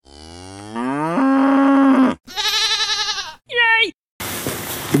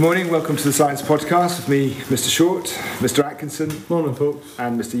Good morning, welcome to the Science Podcast with me, Mr. Short, Mr. Atkinson. Morning, folks.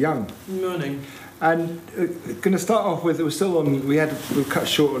 And Mr. Young. Morning. And going to start off with, we cut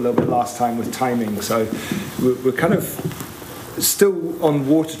short a little bit last time with timing, so we're kind of still on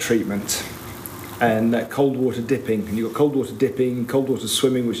water treatment and cold water dipping. And you've got cold water dipping, cold water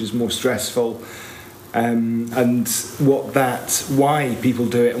swimming, which is more stressful, and why people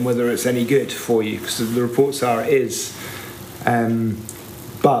do it and whether it's any good for you, because the reports are it is.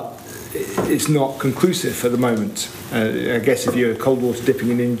 But it's not conclusive at the moment. I guess if you're cold water dipping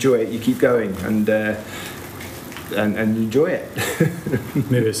and enjoy it, you keep going and enjoy it.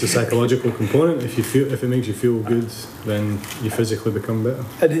 Maybe it's the psychological component. If it makes you feel good, then you physically become better.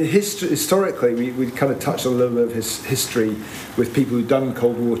 And historically, we kind of touched on a little bit of his history with people who've done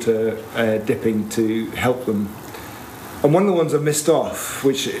cold water dipping to help them. And one of the ones I missed off,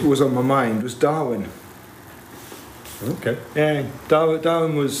 which was on my mind, was Darwin. Okay. Yeah,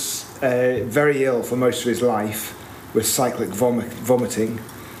 Darwin was very ill for most of his life with cyclic vomiting,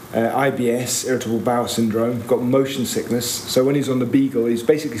 IBS, irritable bowel syndrome, got motion sickness. So when he's on the Beagle, he's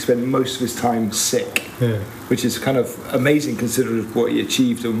basically spent most of his time sick, which is kind of amazing considering what he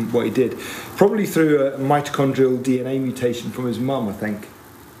achieved and what he did. Probably through a mitochondrial DNA mutation from his mum, I think.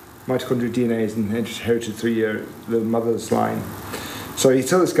 Mitochondrial DNA is inherited through the mother's line. So he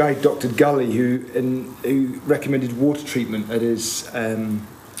told this guy, Dr. Gully, who recommended water treatment at his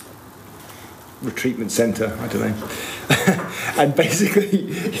retreatment centre, I don't know. And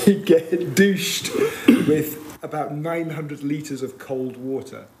basically he'd get douched with about 900 litres of cold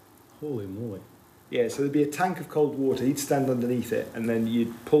water. Holy moly. Yeah, so there'd be a tank of cold water, he'd stand underneath it, and then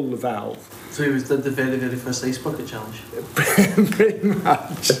you'd pull the valve. So he did the very, very first ice bucket challenge? Pretty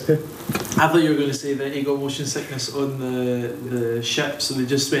much. I thought you were going to say that he got motion sickness on the ship, so they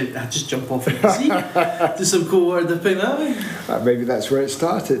just went, just jump off into the sea, do some cold water dipping that way. Maybe that's where it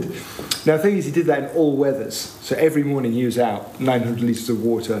started. Now the thing is, he did that in all weathers. So every morning he was out, 900 litres of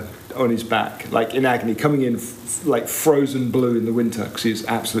water on his back, like in agony, coming in like frozen blue in the winter, because he was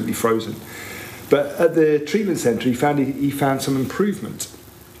absolutely frozen. But at the treatment centre, he found some improvement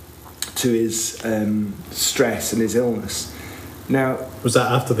to his stress and his illness. Now, was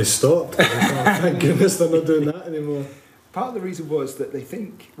that after they stopped? Oh, thank goodness they're not doing that anymore. Part of the reason was that they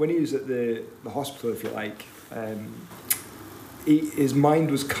think when he was at the hospital, if you like, his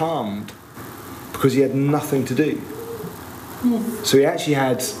mind was calmed because he had nothing to do. So he actually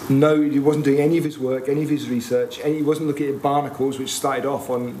he wasn't doing any of his work, any of his research, and he wasn't looking at barnacles, which started off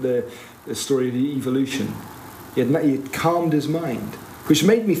on the story of the evolution. He had calmed his mind, which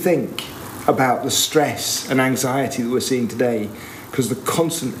made me think about the stress and anxiety that we're seeing today because of the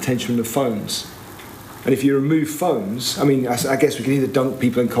constant attention on the phones. And if you remove phones, I mean, I guess we could either dunk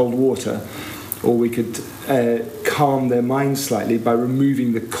people in cold water or we could calm their minds slightly by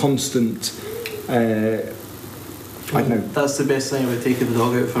removing the constant I don't know. That's the best thing about taking the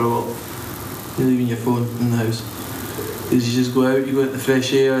dog out for a walk. You're leaving your phone in the house. Because you just go out, you go out in the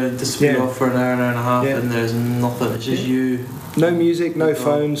fresh air and disappear off for an hour and a half, and there's nothing. It's just you. No music, no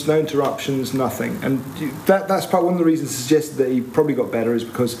phones, no interruptions, nothing. And that's one of the reasons suggested that he probably got better is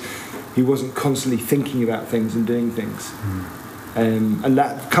because he wasn't constantly thinking about things and doing things. And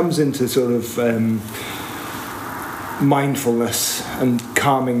that comes into sort of mindfulness and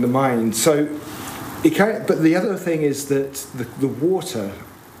calming the mind. So. But the other thing is that the water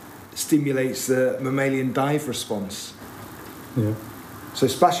stimulates the mammalian dive response. Yeah. So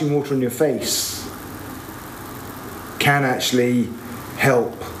splashing water on your face can actually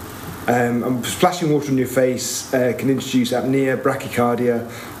help. And splashing water on your face can introduce apnea, bradycardia,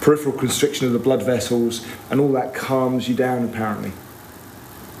 peripheral constriction of the blood vessels, and all that calms you down apparently.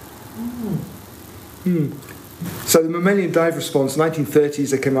 So the mammalian dive response,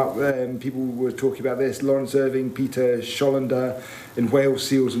 1930s, they came up, people were talking about this, Lawrence Irving, Peter Schollander, in whale,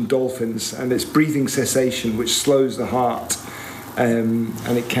 seals and dolphins, and it's breathing cessation which slows the heart and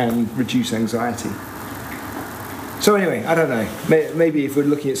it can reduce anxiety. So anyway, I don't know, maybe if we're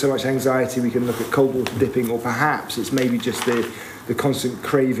looking at so much anxiety we can look at cold water dipping, or perhaps it's maybe just the constant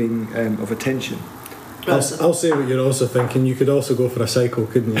craving of attention. I'll say what you're also thinking. You could also go for a cycle,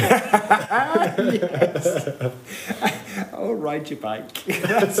 couldn't you? Yes. I'll ride your bike.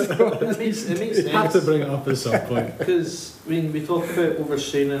 It makes sense. You have to bring it up at some point. Because when we talk about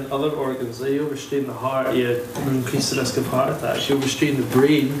overstraining other organs, they overstrain the heart, you increase the risk of heart attacks. You overstrain the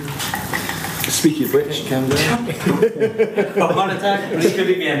brain. Speaking of which, calm down. A heart attack. This could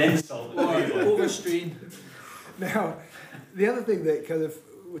be an insult. Overstrain. Now, the other thing that kind of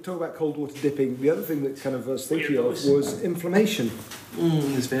we talk about cold water dipping. The other thing that kind of I was thinking of was inflammation.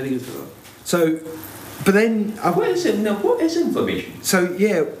 It's very good for that. So But then, what is inflammation? So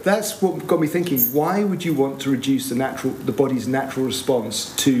yeah, that's what got me thinking. Why would you want to reduce the body's natural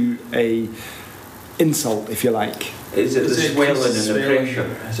response to a insult, if you like? Is it the swelling and the pressure?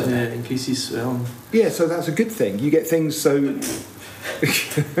 Yeah, increases swelling. Yeah, so that's a good thing. You get things so.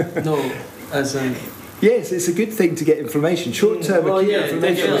 No, as in. Yes, it's a good thing to get inflammation. Short-term acute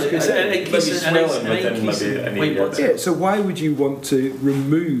inflammation is good. Yeah, so why would you want to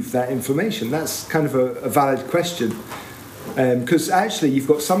remove that inflammation? That's kind of a valid question. Because actually you've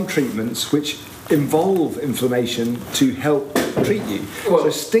got some treatments which involve inflammation to help treat you.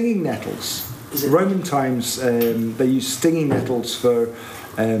 So stinging nettles. Roman times, they used stinging nettles for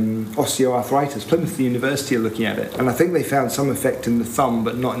osteoarthritis. Plymouth University are looking at it. And I think they found some effect in the thumb,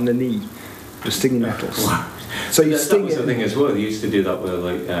 but not in the knee. The stinging nettles. Wow. So you that was the thing as well. They used to do that with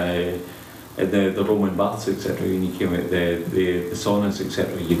like the Roman baths, etc. When you came out the saunas,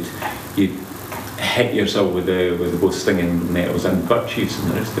 etc. You'd hit yourself with both stinging nettles and birches and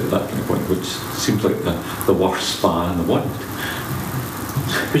the rest of that kind of point, which seems like the worst spa in the world.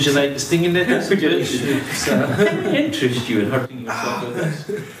 Would you like the stinging nettles? Would you interest you in hurting yourself with this?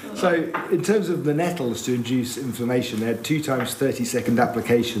 So, in terms of the nettles to induce inflammation, they had 2 times 30-second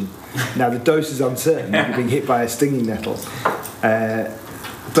application. Now, the dose is uncertain if you're being hit by a stinging nettle.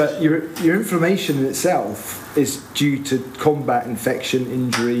 But your inflammation in itself is due to combat infection,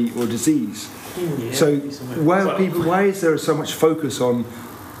 injury, or disease. Yeah, so, why is there so much focus on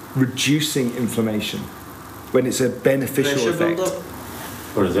reducing inflammation when it's a beneficial effect?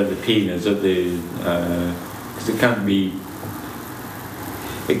 Or is it the pain? Is it the... Because it can't be...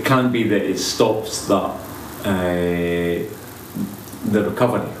 It can be that it stops that the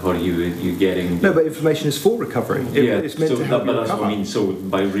recovery, or you getting... No, but inflammation is for recovery. It's meant to help you recover. That's what I mean. So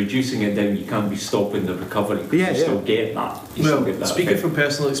by reducing it down, you can't be stopping the recovery. You still get that. Still get that speaking effect. from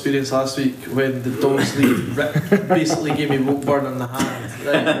personal experience last week, when the dog's lead basically gave me rope burn on the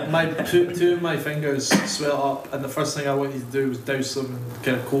hand, like, two of my fingers swelled up, and the first thing I wanted to do was douse them in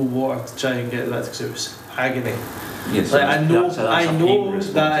kind of cold water to try and get that, because it was agony. Yes, like, I know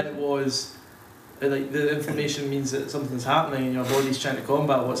that it was like the inflammation means that something's happening and your body's trying to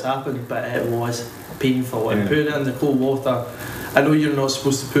combat what's happened, but it was painful. And putting it in the cold water, I know you're not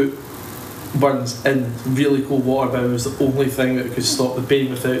supposed to put burns in really cold water, but it was the only thing that could stop the pain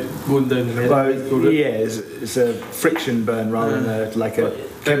without going down the medical route. Yeah, it's a friction burn rather than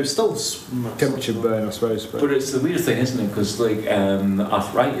it was still temperature burn, I suppose. But it's the weird thing, isn't it? Because like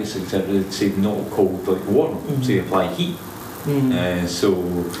arthritis, etc., they say not cold, like warm, so you apply heat. So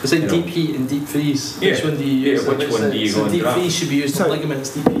it's like deep heat and deep freeze. Yeah. Which one do you use? Which one do you go and deep grab? freeze should be used for ligaments.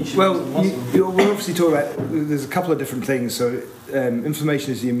 Deep heat should be used for muscle. We're obviously talking about. There's a couple of different things. So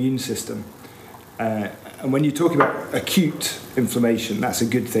inflammation is the immune system, and when you're talking about acute inflammation, that's a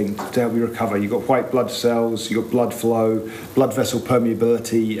good thing to help you recover. You've got white blood cells, you've got blood flow, blood vessel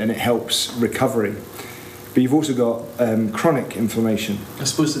permeability, and it helps recovery. But you've also got chronic inflammation. I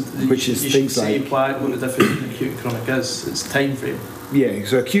suppose which is things like what the difference between acute and chronic is. It's time frame. Yeah,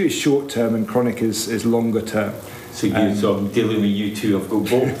 so acute is short term and chronic is longer term. So I'm dealing with you two. I've got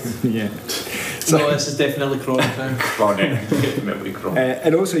both. Yeah. So, no, this is definitely chronic now. Chronic, definitely chronic.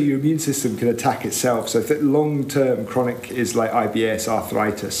 And also your immune system can attack itself. So long term chronic is like IBS,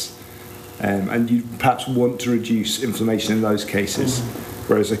 arthritis, and you perhaps want to reduce inflammation in those cases.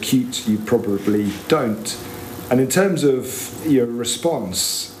 Whereas acute, you probably don't. And in terms of your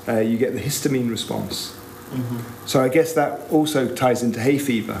response, you get the histamine response. So I guess that also ties into hay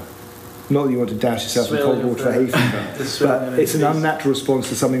fever. Not that you want to douse yourself in cold water for hay fever, but it's an unnatural response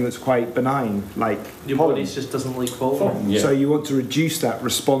to something that's quite benign, like your pollen. body just doesn't like pollen. Yeah. So you want to reduce that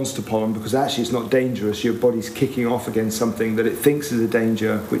response to pollen because actually it's not dangerous. Your body's kicking off against something that it thinks is a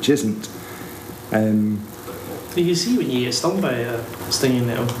danger, which isn't. You can see when you get stung by a stinging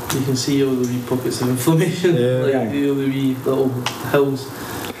nettle, you can see all the wee pockets of inflammation, all the wee little hills.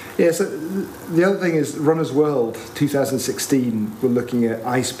 Yeah, so the other thing is Runner's World 2016 were looking at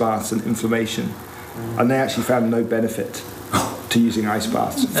ice baths and inflammation, and they actually found no benefit to using ice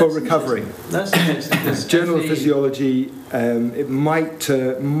baths for recovery. That's interesting. Journal of Physiology, it might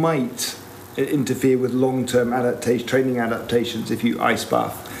interfere with long-term training adaptations if you ice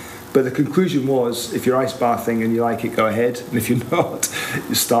bath. But the conclusion was, if you're ice bathing and you like it, go ahead. And if you're not,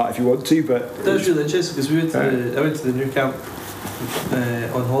 you start if you want to. But that's really interesting because I went to the new camp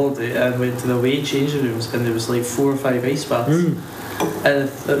on holiday and went to the away changing rooms, and there was like 4 or 5 ice baths.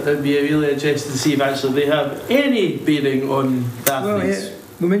 And it'd be really interesting to see if actually they have any bearing on the athletes. Well, yeah.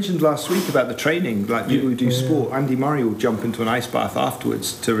 We mentioned last week about the training, like people who do sport. Andy Murray will jump into an ice bath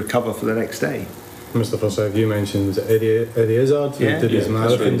afterwards to recover for the next day. Mustafa said, you mentioned, was it Eddie Izzard, who did his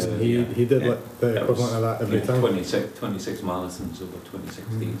marathons, and he did like the equivalent of that every time. 26 marathons over 26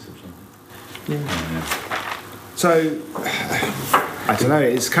 days or something. So, I don't know,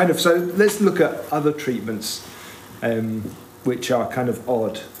 it's kind of, so let's look at other treatments which are kind of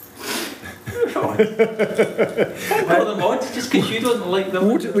odd. Call them odd just because you don't like them.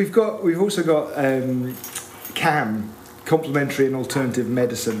 We've also got CAM, complementary and alternative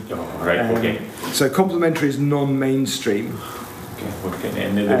medicine. Oh, right, okay. So complementary is non-mainstream. Okay, we're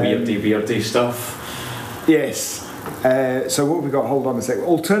getting into the weirdy stuff. Yes. So what have we got? Hold on a second.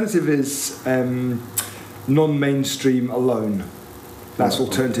 Alternative is non-mainstream alone. That's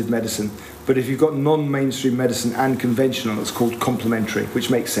alternative medicine. But if you've got non-mainstream medicine and conventional, it's called complementary,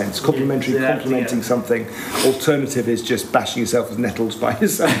 which makes sense. Complementary, complementing something. Alternative is just bashing yourself with nettles by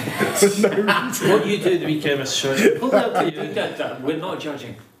yourself. For no reason. What you do the weekend, Mr. Short. Pull that up to you. We're not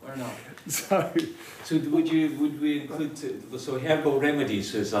judging. We're not. So would we include herbal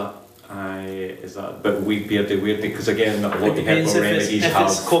remedies? Is that a bit weird? Because again, a lot of herbal remedies if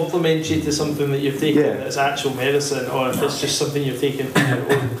it's complementary to something that you're taking that's actual medicine, or if it's just something you're taking on your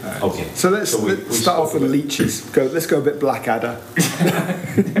own. Okay. So let's start off with leeches. Let's go a bit Blackadder.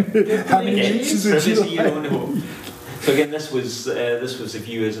 How many leeches would you like? So again, this was the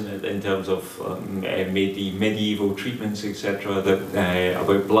view, isn't it, in terms of medieval treatments, etc.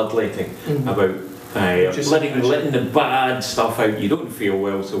 About bloodletting, about letting the bad stuff out. You don't feel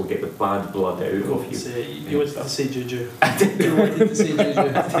well, so we'll get the bad blood out of you. You wanted to say juju. I did. You wanted to say juju.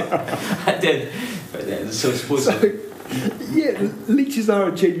 I did. But so I suppose. Leeches are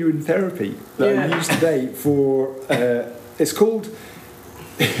a genuine therapy that are used today for. It's called.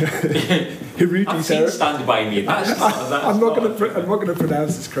 I've seen Stand By Me. I'm not going to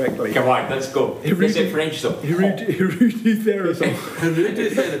pronounce this correctly. Come on, let's go. Is it French though? Hirudu therapy.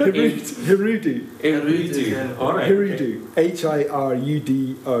 Hirudu. All right. Hirudu.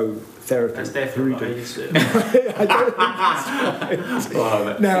 HIRUDO therapy. That's definitely what I used to. I don't think that's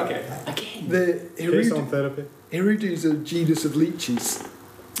right. Now, the Hirudu is a genus of leeches.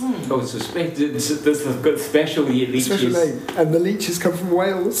 Oh, so they've got special leeches. Special name. And the leeches come from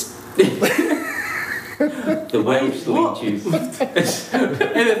Wales. The Welsh leeches.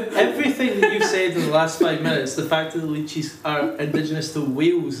 Everything that you've said in the last 5 minutes, the fact that the leeches are indigenous to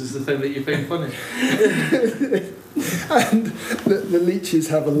Wales is the thing that you find funny. And the leeches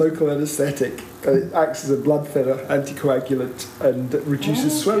have a local anaesthetic. It acts as a blood thinner, anticoagulant, and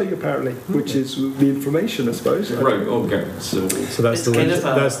reduces swelling apparently, which is the inflammation, I suppose. Right. Okay. So that's the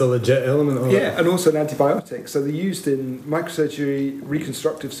legit element of it. Yeah, and also an antibiotic. So they're used in microsurgery,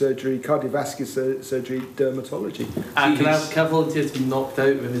 reconstructive surgery, cardiovascular surgery, dermatology. Can I volunteer to be knocked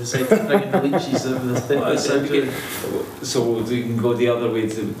out when they decide to bring in the leeches over the surgery? So you can go the other way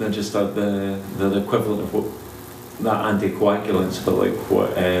to just the equivalent of what. That anticoagulants, but like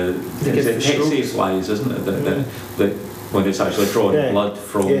what it lies, isn't it? That when it's actually drawing blood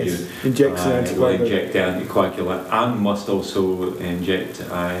from you, injects will inject the anticoagulant and must also inject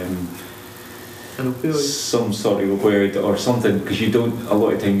some sort of opioid or something, because you don't. A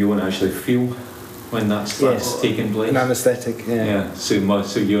lot of time you won't actually feel when that's taking place. An anaesthetic,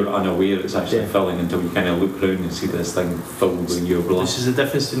 so you're unaware it's actually filling until you kind of look around and see this thing filled with your blood. This is the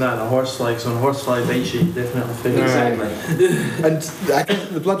difference between that and a horsefly. So on a horsefly bites you definitely feel exactly. And I think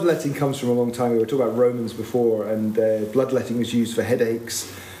the bloodletting comes from a long time ago. We were talking about Romans before, and bloodletting was used for headaches,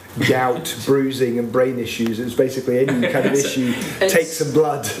 gout, bruising and brain issues. It was basically any kind of issue, take some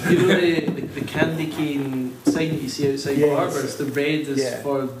blood. You know the candy cane sign that you see outside barbers, the red is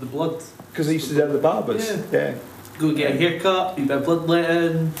for the blood. Because they used to do it at the barbers. Yeah. Go get a haircut, be a bit of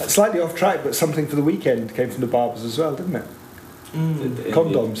bloodletting. Slightly off track, but something for the weekend came from the barbers as well, didn't it?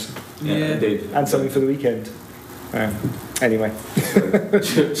 Condoms. Yeah. And something for the weekend. Anyway. Don't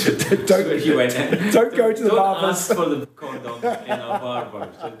go to the barbers. Don't ask for the condom in a barber.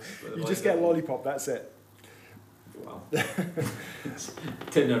 You just get a lollipop, that's it. Wow.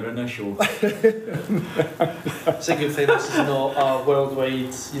 Dinner and a show. It's a good thing this is not a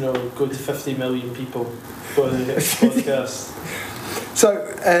worldwide, go to 50 million people for the podcast. So,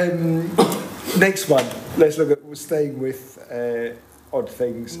 next one. Let's look at, we're staying with odd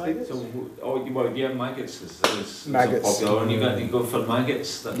things. Maggots? Maggots is maggots. popular. And you got to go for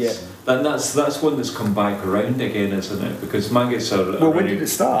maggots. That's one that's come back around again, isn't it? Because maggots are. Well, when did it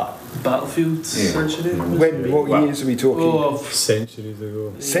start? Battlefield surgery. What years are we talking? Centuries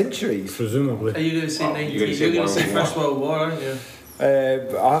ago. Centuries? Presumably. Are you going to say 19? You're going to say First World War, aren't you?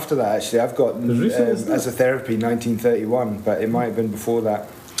 After that, actually, I've got as a therapy 1931, but it might have been before that.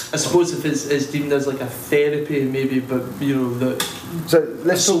 I suppose if it's deemed as like a therapy, maybe, but you know that. So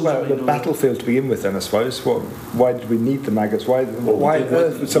let's talk about the battlefield to begin with then, I suppose. Why did we need the maggots? Why on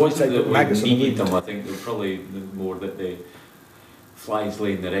earth would somebody say put maggots on the wound? Them, I think they're probably more that the flies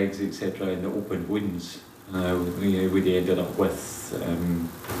laying their eggs, etc., in the open wounds. We ended up with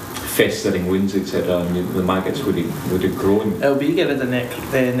festering wounds, etc., and the maggots would have grown. It'll be get rid of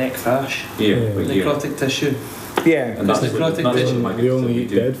the neck fash. Necrotic tissue. Yeah, and that's necrotic tissue. They only eat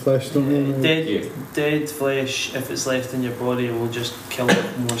dead flesh, don't they? Dead flesh, if it's left in your body, will just kill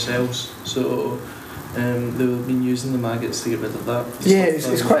more cells. So they've been using the maggots to get rid of that. Yeah,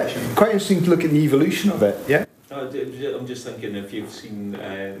 it's quite interesting to look at the evolution of it. Yeah. I'm just thinking if you've seen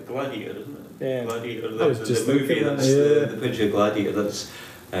Gladiator, isn't it? Yeah. Gladiator, the movie that's the picture of Gladiator. That's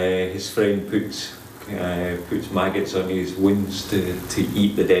his friend puts maggots on his wounds to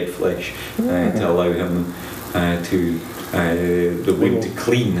eat the dead flesh to allow him the wound to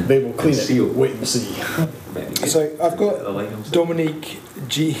clean. They will clean seal. it. Wait and see. So I've got Dominique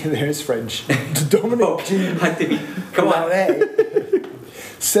G. There's French. Dominique G. Had to be. Come on.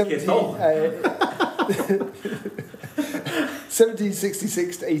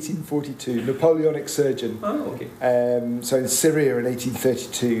 1766 to 1842, Napoleonic surgeon. Oh, okay. So in Syria in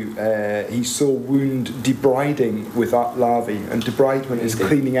 1832, he saw wound debriding with larvae, and debridement is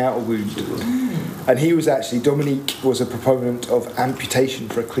cleaning out a wound. And he was Dominique was a proponent of amputation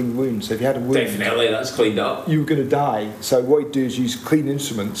for a clean wound. So if you had a wound, definitely that's cleaned up. You were going to die. So what he'd do is use clean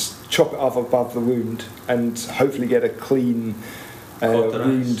instruments, chop it off above the wound, and hopefully get a clean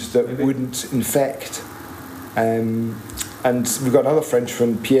wound that wouldn't infect. And we've got another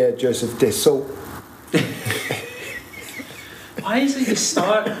Frenchman, Pierre Joseph Dessau. Why is it you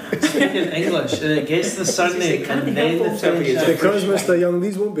start speaking English and it gets the surname and then the French? Because, Mr. Young,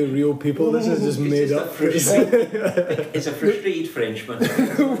 these won't be real people. This is just made up. It's a frustrated Frenchman.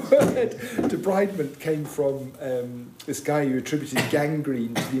 The word debridement came from this guy who attributed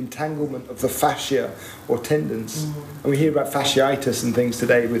gangrene to the entanglement of the fascia or tendons. And we hear about fasciitis and things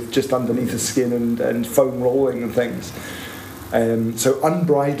today with just underneath the skin and foam rolling and things. So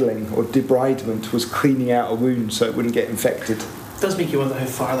unbridling or debridement was cleaning out a wound so it wouldn't get infected. It does make you wonder how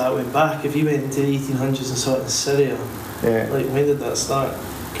far that went back. If you went into the 1800s and saw it in Syria, like when did that start?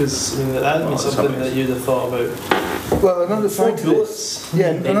 Because I mean, that would be something that you'd have thought about. Well, another side to this,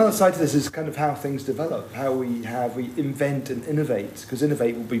 another side to this is kind of how things develop, how we invent and innovate. Because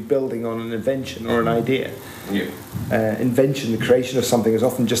innovate will be building on an invention or an idea. Invention, the creation of something, is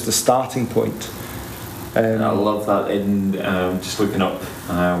often just a starting point. I love that in just looking up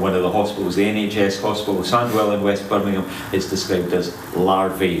one of the hospitals, the NHS hospital, Sandwell in West Birmingham, it's described as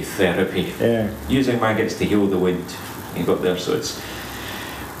larvae therapy. Using maggots to heal the wound. You got there, so it's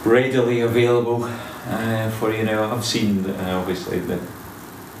readily available for you now. I've seen obviously that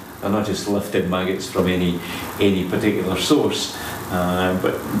they're not just lifting maggots from any particular source,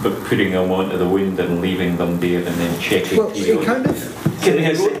 but putting them onto the wound and leaving them there and then checking. Well, it kind of.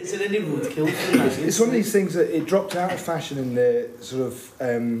 Is it any roadkill? It's one of these things that it dropped out of fashion in the sort of.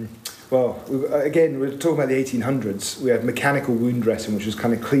 Again, we're talking about the 1800s. We had mechanical wound dressing, which was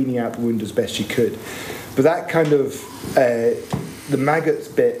kind of cleaning out the wound as best you could. But that kind of the maggots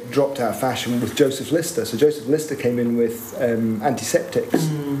bit dropped out of fashion with Joseph Lister. So Joseph Lister came in with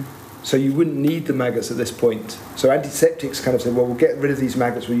antiseptics. So you wouldn't need the maggots at this point. So antiseptics kind of said, well, we'll get rid of these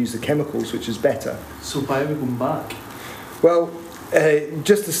maggots, we'll use the chemicals, which is better. So why are we going back? Well,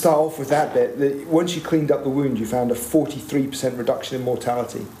 just to start off with that bit, once you cleaned up the wound, you found a 43% reduction in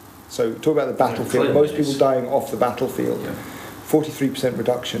mortality. So talk about the battlefield. Most people dying off the battlefield. 43%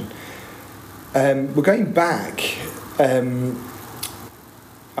 reduction. We're going back, I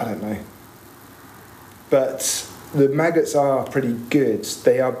don't know. But the maggots are pretty good.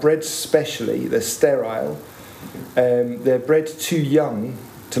 They are bred specially, they're sterile. They're bred too young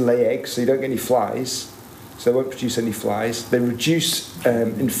to lay eggs, so you don't get any flies. So they won't produce any flies. They reduce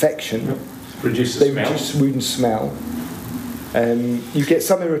infection. Reduce wound smell. You get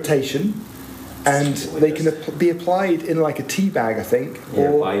some irritation, and they can be applied in like a tea bag, I think.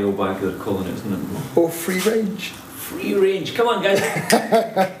 Or bio bag, they're calling it, isn't it? Or free range. Free range. Come on, guys.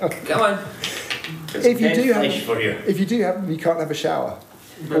 Come on. If you do have them, you can't have a shower.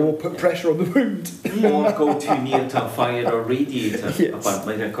 Or put pressure on the wound. Or go too near to a fire or radiator.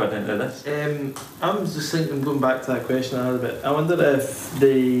 Apparently, according into this. I'm just thinking, going back to that question I had a bit. I wonder if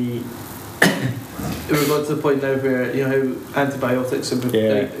we've got to the point now where, you know, how antibiotics and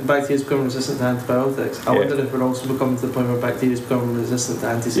bacteria become resistant to antibiotics. I wonder if we're also becoming to the point where bacteria become resistant to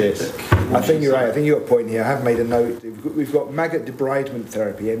antiseptic. Yes. I think you're right. I think you've got a point here. I have made a note. We've got maggot debridement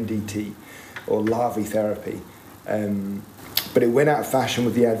therapy, MDT, or larvae therapy. but it went out of fashion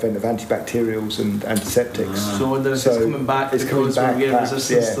with the advent of antibacterials and antiseptics. So I wonder if it's coming back it's coming because back, we get perhaps,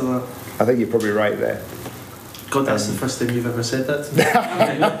 resistance to that. I think you're probably right there. God, that's the first time you've ever said that to me.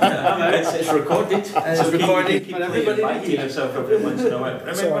 It's recorded. It's recorded Keep for everybody. reminding yourself every once in a while.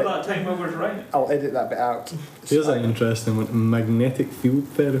 Remember that time I was right? I'll edit that bit out. Here's an interesting one: magnetic field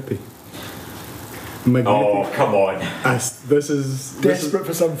therapy. Oh, come on. This is Desperate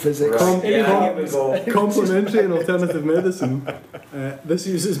for some physics. Here we go. complementary and alternative medicine. This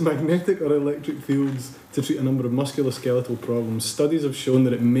uses magnetic or electric fields to treat a number of musculoskeletal problems. Studies have shown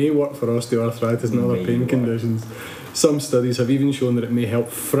that it may work for osteoarthritis and other pain conditions. Some studies have even shown that it may help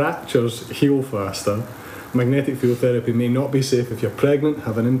fractures heal faster. Magnetic field therapy may not be safe if you're pregnant,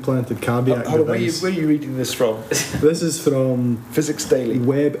 have an implanted cardiac Hold on, where device. are you reading this from? This is from Physics Daily.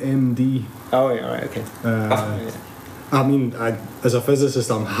 WebMD. Oh, yeah, right, okay. I mean, as a physicist,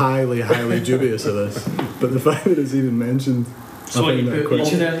 I'm highly, highly dubious of this. But the fact that it's even mentioned, So I find that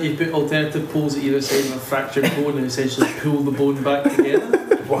quite... you put alternative poles at either side of a fractured bone and essentially pull the bone back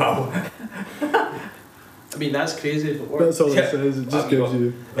together? Wow. I mean, that's crazy if it works. That's all it says. It just gives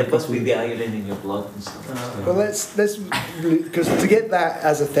you. It must be the iron in your blood and stuff. Well, let's because to get that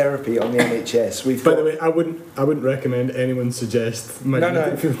as a therapy on the NHS, we've By got... the way, I wouldn't recommend anyone suggest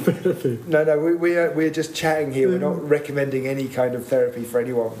magnetic field therapy. No, we're just chatting here. We're not recommending any kind of therapy for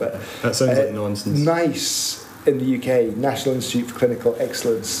anyone, but That sounds like nonsense. NICE in the UK, National Institute for Clinical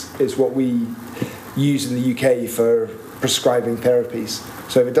Excellence, is what we use in the UK for prescribing therapies.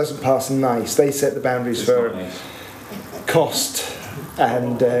 So if it doesn't pass NICE, they set the boundaries for cost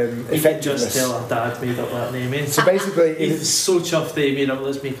and You can effectiveness. just tell our dad made up that name, eh? So basically, He's so chuffed they made up,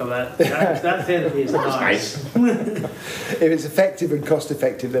 let's make up that therapy is nice. if it's effective and cost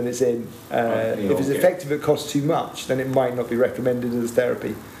effective, then it's in. If it's effective but costs too much, then it might not be recommended as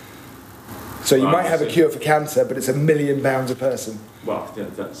therapy. So you might have a cure for cancer, but it's £1 million a person. Well, yeah,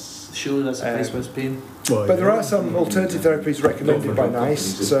 that's... Surely that's a place with pain. Well, But there are some alternative therapies recommended by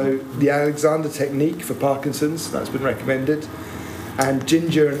NICE. So the Alexander technique for Parkinson's, that's been recommended, and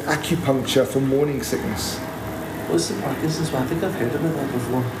ginger and acupuncture for morning sickness. What's the Parkinson's one? I think I've heard about that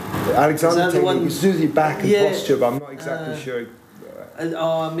before. The Alexander Is that the technique one- is to do with your back and Yeah. posture, but I'm not exactly sure.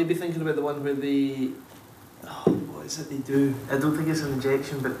 I'm maybe thinking about the one where they... Oh, what is it they do? I don't think it's an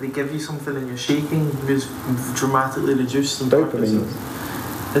injection, but they give you something and you're shaking, which dramatically reduced some Dopamine. Parkinson's.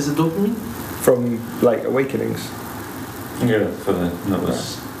 Is it dopamine? From like Awakenings. Yeah, for the... That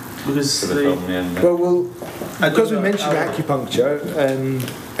was... Because For the they... film, yeah. Well, I don't because we know- mentioned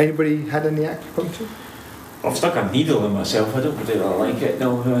acupuncture, anybody had any acupuncture? I've stuck a needle in myself. I don't particularly like it.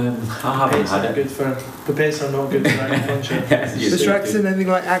 No, I haven't Pipettes had are it. good for... Pipettes are not good for acupuncture. Mr. Atkinson, anything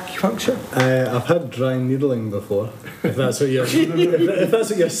like acupuncture? I've had dry needling before. If that's what you're, if that's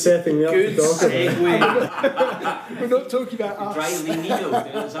what you're setting me up Good to talk about. segue. We're not talking about us. Dry needle.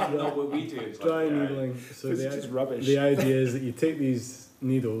 Is that not what we do? It's Dry like, needling. So It's just rubbish. the idea is that you take these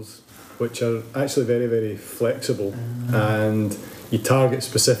needles, which are actually very, very flexible, and you target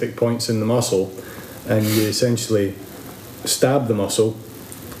specific points in the muscle, and you essentially stab the muscle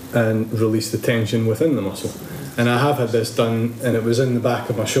and release the tension within the muscle. And I have had this done, and it was in the back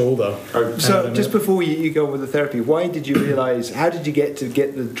of my shoulder. So, just before you go on with the therapy, why did you realise, how did you get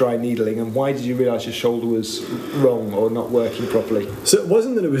the dry needling, and why did you realise your shoulder was wrong or not working properly? So it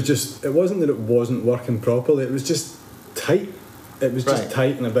wasn't that it wasn't working properly, it was just tight. It was just Right.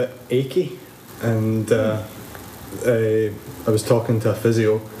 tight and a bit achy. And I was talking to a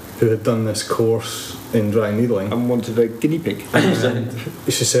physio who had done this course in dry needling. And wanted a guinea pig. And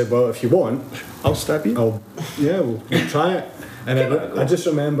she said, well, if you want, I'll stab you. we'll try it. And I just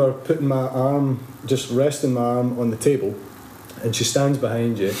remember putting my arm, just resting my arm on the table, and she stands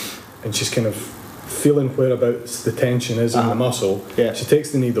behind you, and she's kind of feeling whereabouts the tension is in the muscle. Yeah. She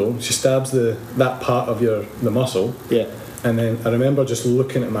takes the needle, she stabs that part of the muscle, Yeah. and then I remember just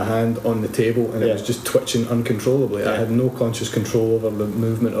looking at my hand on the table, and it was just twitching uncontrollably. I had no conscious control over the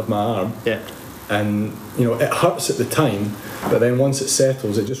movement of my arm. Yeah. And it hurts at the time, but then once it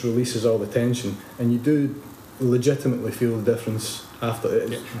settles, it just releases all the tension, and you do legitimately feel the difference after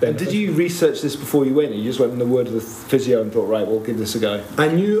it. And did you research this before you went? You just went on the word of the physio and thought, right, we'll give this a go. I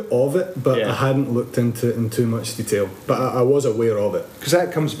knew of it, but Yeah. I hadn't looked into it in too much detail. But I was aware of it. Because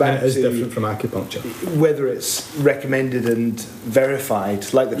that comes back And it is to different from acupuncture. whether it's recommended and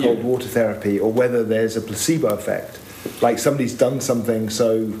verified, like the cold water therapy, or whether there's a placebo effect. Like somebody's done something,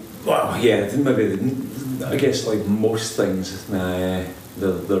 so... Well, yeah, maybe, I guess like most things,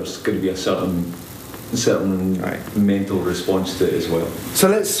 there's going to be a certain mental response to it as well. So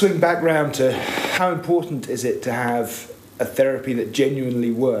let's swing back round to how important is it to have a therapy that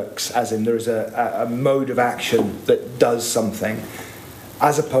genuinely works, as in there is a mode of action that does something,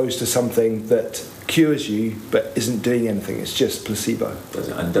 as opposed to something that cures you but isn't doing anything. It's just placebo. Does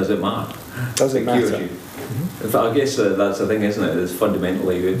it matter? Does it matter? Cures you. In fact, I guess that's the thing, isn't it? It's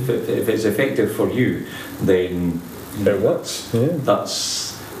fundamentally, if it's effective for you, then it works. Yeah.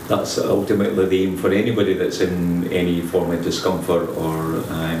 That's ultimately the aim for anybody that's in any form of discomfort or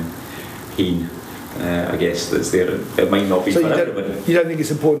pain. I guess that's there. It might not be for everybody. You don't think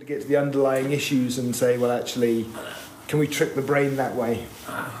it's important to get to the underlying issues and say, well, actually, can we trick the brain that way?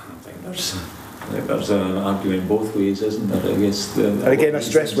 I think there's an argument both ways, isn't there? I guess. And again, I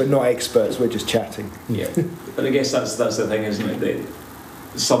stress we're not experts. We're just chatting. Yeah, but I guess that's the thing, isn't it?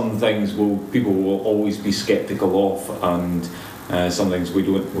 That some things people will always be sceptical of, and some things we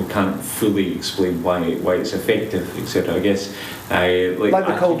can't fully explain why it's effective, etc. I guess like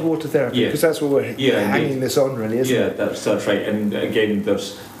the cold water therapy, because that's what we're hanging this on, really, isn't it? Yeah, that's right. And again, there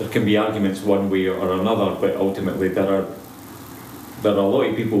can be arguments one way or another, but ultimately there are a lot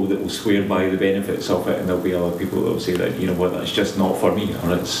of people that will swear by the benefits of it, and there'll be other people that will say that, you know what, that's just not for me,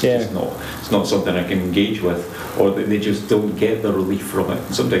 or it's not something I can engage with, or that they just don't get the relief from it.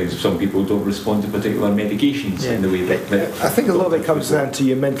 Sometimes some people don't respond to particular medications in the way that I think a lot of it comes down to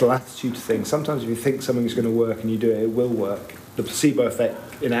your mental attitude to things. Sometimes if you think something's going to work and you do it, it will work. The placebo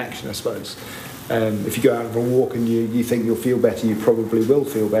effect in action, I suppose. If you go out for a walk and you think you'll feel better, you probably will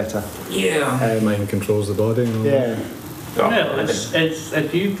feel better. Yeah. Mind controls the body. Yeah.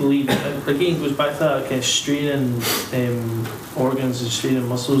 If you believe, again, it goes back to that kind of straining organs and straining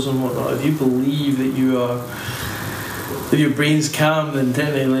muscles and whatnot. If you believe that if your brain's calm, then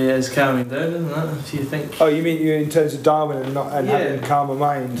technically it's calming down, isn't that? If you think. Oh, you mean in terms of Darwin and having a calmer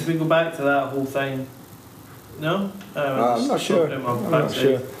mind? If we go back to that whole thing, no? I'm not sure.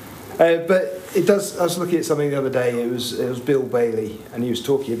 But it does. I was looking at something the other day. It was Bill Bailey, and he was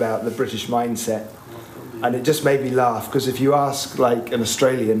talking about the British mindset. And it just made me laugh, because if you ask like an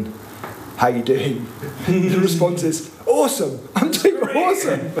Australian, how you doing? The response is, awesome, I'm doing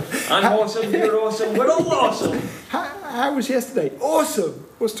awesome. I'm awesome, you're awesome, we're all awesome. How was yesterday? Awesome.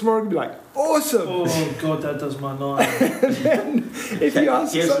 What's tomorrow going to be like? Awesome. Oh God, that does my night. And then if you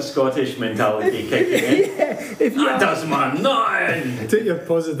ask here's the Scottish mentality kicking in. That does my night. Take your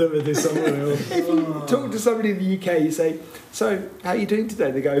positivity somewhere else. If you talk to somebody in the UK, you say, so, how are you doing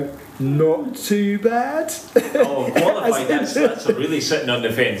today? They go, not too bad. Oh, qualified, that's really sitting on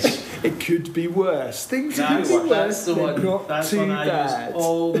the fence. It could be worse. Things could be worse. That's the one I use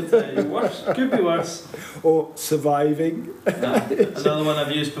all the time. Worse. Could be worse. Or surviving. Another one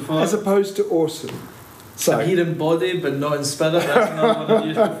I've used before. As opposed to awesome. So, I'm here in body, but not in spirit. That's another one I've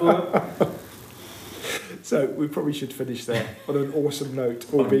used before. So we probably should finish there on an awesome note,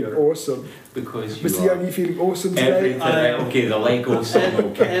 or being awesome. Because you Mr. Young, you feeling awesome today? Okay, the Lego song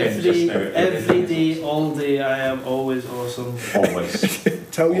will kick in just now. Every day, all day, I am always awesome. Always.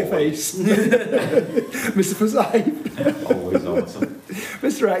 Tell your face. Mr. Forsyth. Always awesome.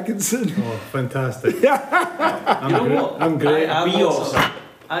 Mr. Atkinson. Oh, fantastic. I'm great. Be awesome.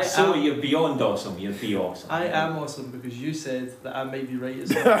 You're beyond awesome. You'll be awesome. I am awesome because you said that I might be right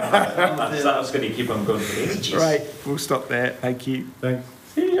as well. That's going to keep on going for ages. Right, we'll stop there. Thank you. Thanks.